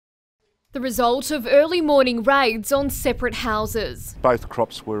The result of early morning raids on separate houses. Both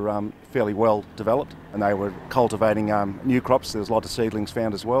crops were fairly well developed and they were cultivating new crops. There was a lot of seedlings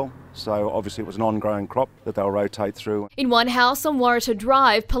found as well. So obviously it was an on-growing crop that they'll rotate through. In one house on Warrata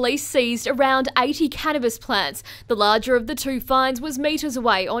Drive, police seized around 80 cannabis plants. The larger of the two finds was metres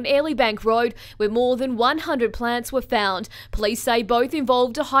away on Airliebank Road, where more than 100 plants were found. Police say both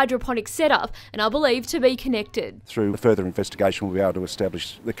involved a hydroponic setup and are believed to be connected. Through further investigation we'll be able to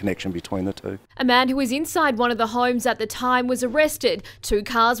establish the connection between the two. A man who was inside one of the homes at the time was arrested. 2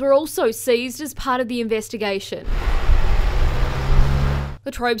 cars were also seized as part of the investigation. La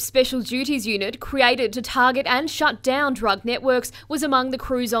Trobe's Special Duties Unit, created to target and shut down drug networks, was among the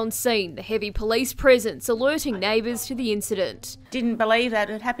crews on scene, the heavy police presence alerting neighbours to the incident. Didn't believe that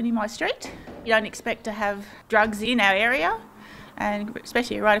it happened in my street. You don't expect to have drugs in our area, and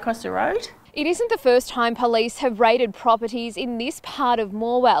especially right across the road. It isn't the first time police have raided properties in this part of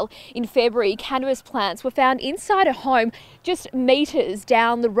Morwell. In February, cannabis plants were found inside a home just metres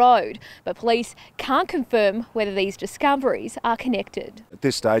down the road. But police can't confirm whether these discoveries are connected. At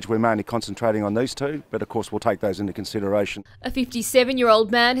this stage we're mainly concentrating on these two, but of course we'll take those into consideration. A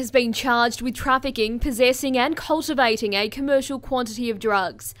 57-year-old man has been charged with trafficking, possessing and cultivating a commercial quantity of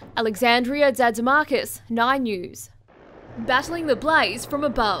drugs. Alexandria Tzatzimakis, 9 News. Battling the blaze from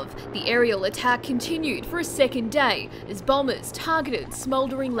above, the aerial attack continued for a second day as bombers targeted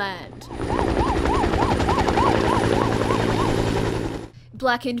smouldering land.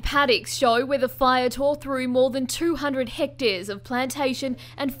 Blackened paddocks show where the fire tore through more than 200 hectares of plantation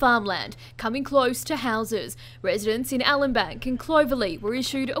and farmland, coming close to houses. Residents in Allenbank and Cloverleigh were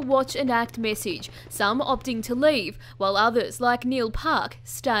issued a watch and act message, some opting to leave, while others, like Neil Park,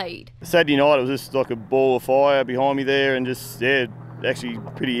 stayed. Saturday night it was just like a ball of fire behind me there, and just, actually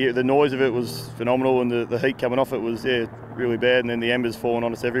pretty, the noise of it was phenomenal, and the heat coming off it was, really bad, and then the embers falling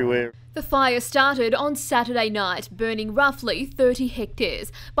on us everywhere. The fire started on Saturday night, burning roughly 30 hectares.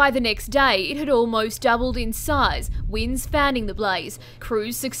 By the next day, it had almost doubled in size, winds fanning the blaze.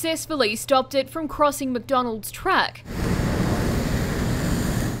 Crews successfully stopped it from crossing McDonald's track.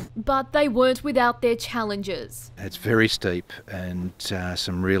 But they weren't without their challenges. It's very steep and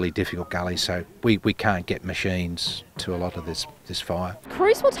some really difficult gullies, so we can't get machines to a lot of this fire.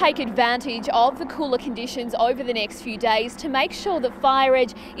 Crews will take advantage of the cooler conditions over the next few days to make sure that fire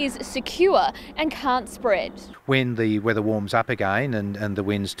edge is secure and can't spread. When the weather warms up again and the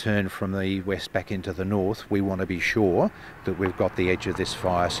winds turn from the west back into the north, we want to be sure that we've got the edge of this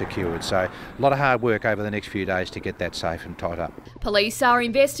fire secured. So a lot of hard work over the next few days to get that safe and tight up. Police are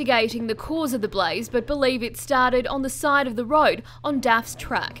investigating the cause of the blaze but believe it started on the side of the road on Daff's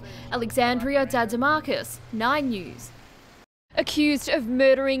track. Alexandria Tzatzimakis, 9 News. Accused of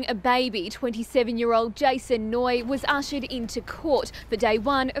murdering a baby, 27-year-old Jason Noy was ushered into court for day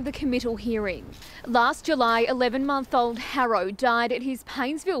 1 of the committal hearing. Last July, 11-month-old Harrow died at his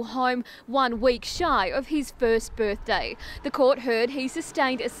Paynesville home 1 week shy of his first birthday. The court heard he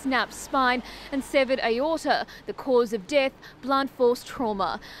sustained a snapped spine and severed aorta, the cause of death, blunt force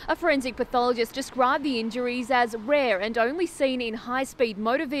trauma. A forensic pathologist described the injuries as rare and only seen in high-speed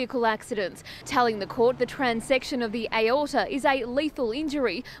motor vehicle accidents, telling the court the transection of the aorta is a lethal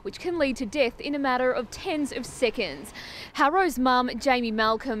injury which can lead to death in a matter of tens of seconds. Harrow's mum, Jamie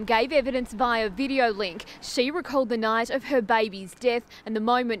Malcolm, gave evidence via video link. She recalled the night of her baby's death and the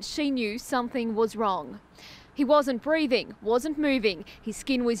moment she knew something was wrong. He wasn't breathing, wasn't moving. His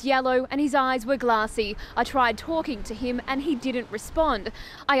skin was yellow and his eyes were glassy. I tried talking to him and he didn't respond.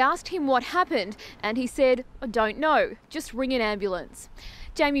 I asked him what happened and he said, "I don't know, just ring an ambulance."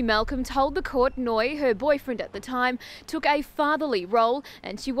 Jamie Malcolm told the court Noy, her boyfriend at the time, took a fatherly role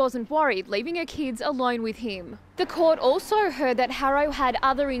and she wasn't worried leaving her kids alone with him. The court also heard that Harrow had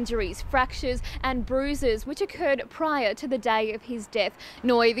other injuries, fractures and bruises which occurred prior to the day of his death.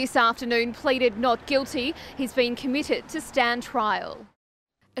 Noy this afternoon pleaded not guilty. He's been committed to stand trial.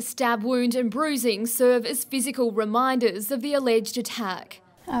 A stab wound and bruising serve as physical reminders of the alleged attack.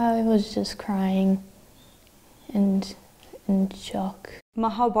 I was just crying and in shock. My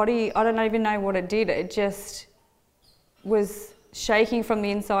whole body, I don't even know what it did. It just was shaking from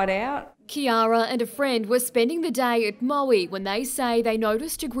the inside out. Kiara and a friend were spending the day at Moe when they say they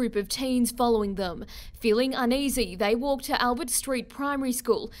noticed a group of teens following them. Feeling uneasy, they walked to Albert Street Primary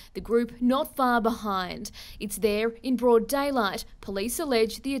School, the group not far behind. It's there in broad daylight. Police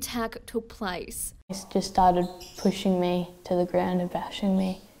allege the attack took place. They just started pushing me to the ground and bashing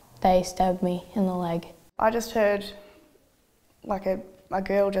me. They stabbed me in the leg. I just heard like a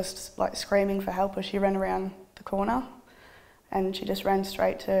girl just like screaming for help as she ran around the corner, and she just ran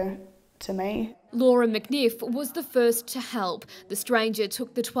straight to to me. Laura McNiff was the first to help. The stranger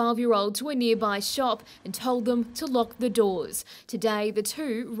took the 12-year-old to a nearby shop and told them to lock the doors. Today, the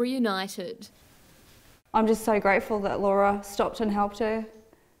two reunited. I'm just so grateful that Laura stopped and helped her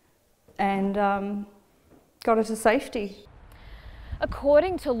and got her to safety.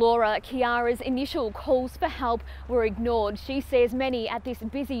 According to Laura, Kiara's initial calls for help were ignored. She says many at this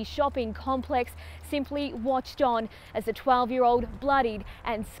busy shopping complex simply watched on as the 12-year-old, bloodied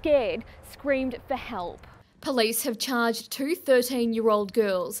and scared, screamed for help. Police have charged two 13-year-old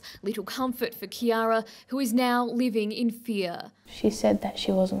girls. Little comfort for Kiara, who is now living in fear. She said that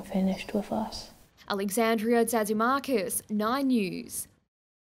she wasn't finished with us. Alexandria Tzatzimakis, 9 News.